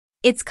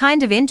It's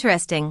kind of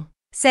interesting,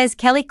 says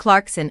Kelly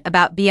Clarkson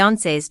about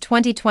Beyoncé's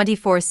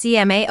 2024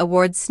 CMA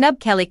Awards snub.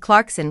 Kelly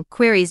Clarkson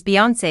queries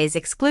Beyoncé's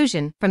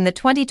exclusion from the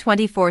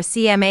 2024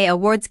 CMA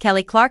Awards.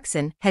 Kelly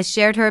Clarkson has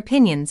shared her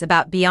opinions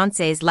about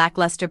Beyoncé's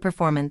lackluster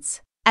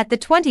performance at the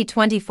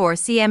 2024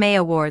 CMA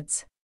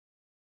Awards.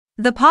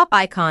 The pop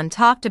icon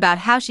talked about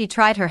how she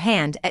tried her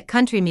hand at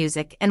country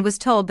music and was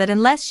told that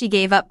unless she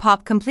gave up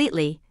pop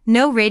completely,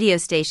 no radio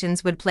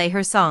stations would play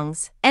her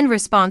songs. In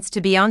response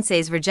to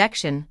Beyoncé's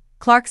rejection,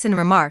 Clarkson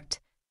remarked,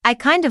 "I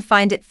kind of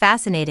find it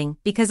fascinating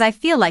because I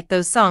feel like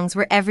those songs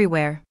were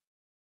everywhere."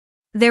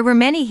 There were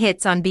many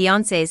hits on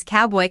Beyoncé's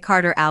Cowboy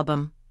Carter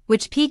album,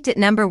 which peaked at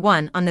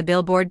 #1 on the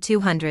Billboard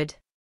 200.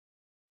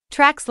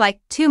 Tracks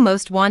like Two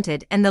Most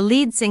Wanted and the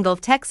lead single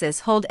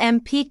Texas Hold'em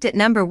peaked at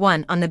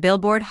 #1 on the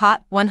Billboard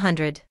Hot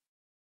 100.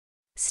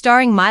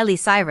 Starring Miley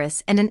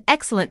Cyrus and an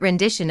excellent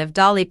rendition of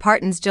Dolly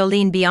Parton's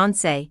Jolene,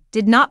 Beyoncé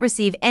did not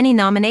receive any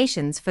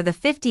nominations for the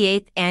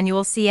 58th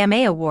Annual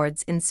CMA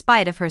Awards in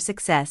spite of her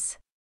success.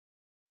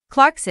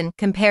 Clarkson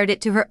compared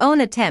it to her own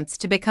attempts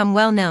to become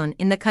well-known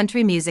in the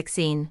country music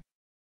scene.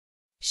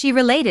 She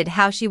related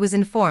how she was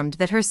informed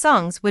that her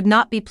songs would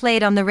not be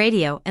played on the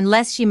radio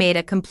unless she made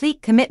a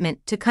complete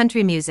commitment to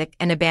country music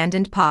and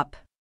abandoned pop.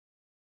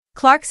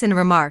 Clarkson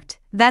remarked,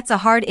 "That's a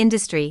hard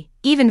industry,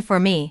 even for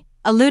me,"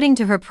 alluding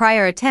to her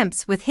prior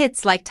attempts with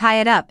hits like Tie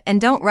It Up and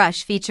Don't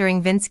Rush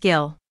featuring Vince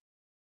Gill.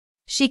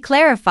 She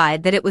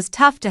clarified that it was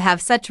tough to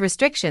have such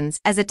restrictions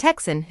as a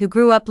Texan who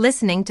grew up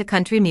listening to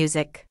country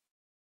music.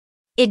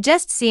 "It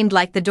just seemed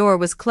like the door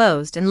was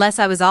closed unless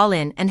I was all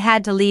in and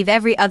had to leave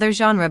every other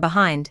genre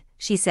behind,"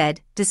 she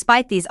said.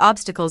 Despite these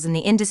obstacles in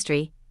the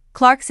industry,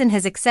 Clarkson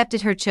has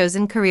accepted her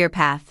chosen career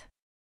path.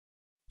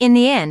 "In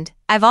the end,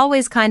 I've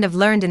always kind of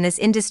learned in this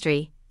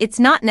industry, it's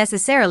not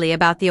necessarily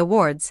about the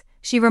awards,"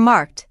 she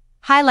remarked,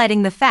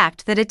 highlighting the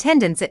fact that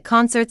attendance at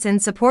concerts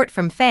and support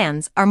from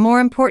fans are more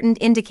important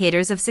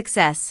indicators of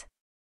success.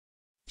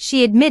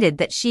 She admitted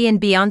that she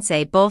and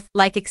Beyoncé both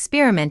like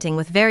experimenting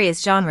with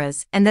various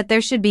genres and that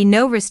there should be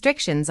no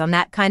restrictions on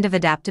that kind of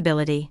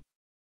adaptability.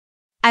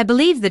 "I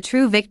believe the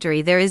true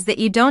victory there is that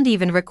you don't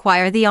even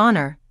require the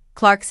honor,"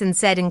 Clarkson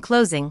said in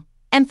closing,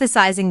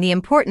 emphasizing the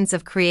importance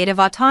of creative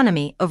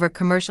autonomy over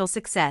commercial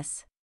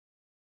success.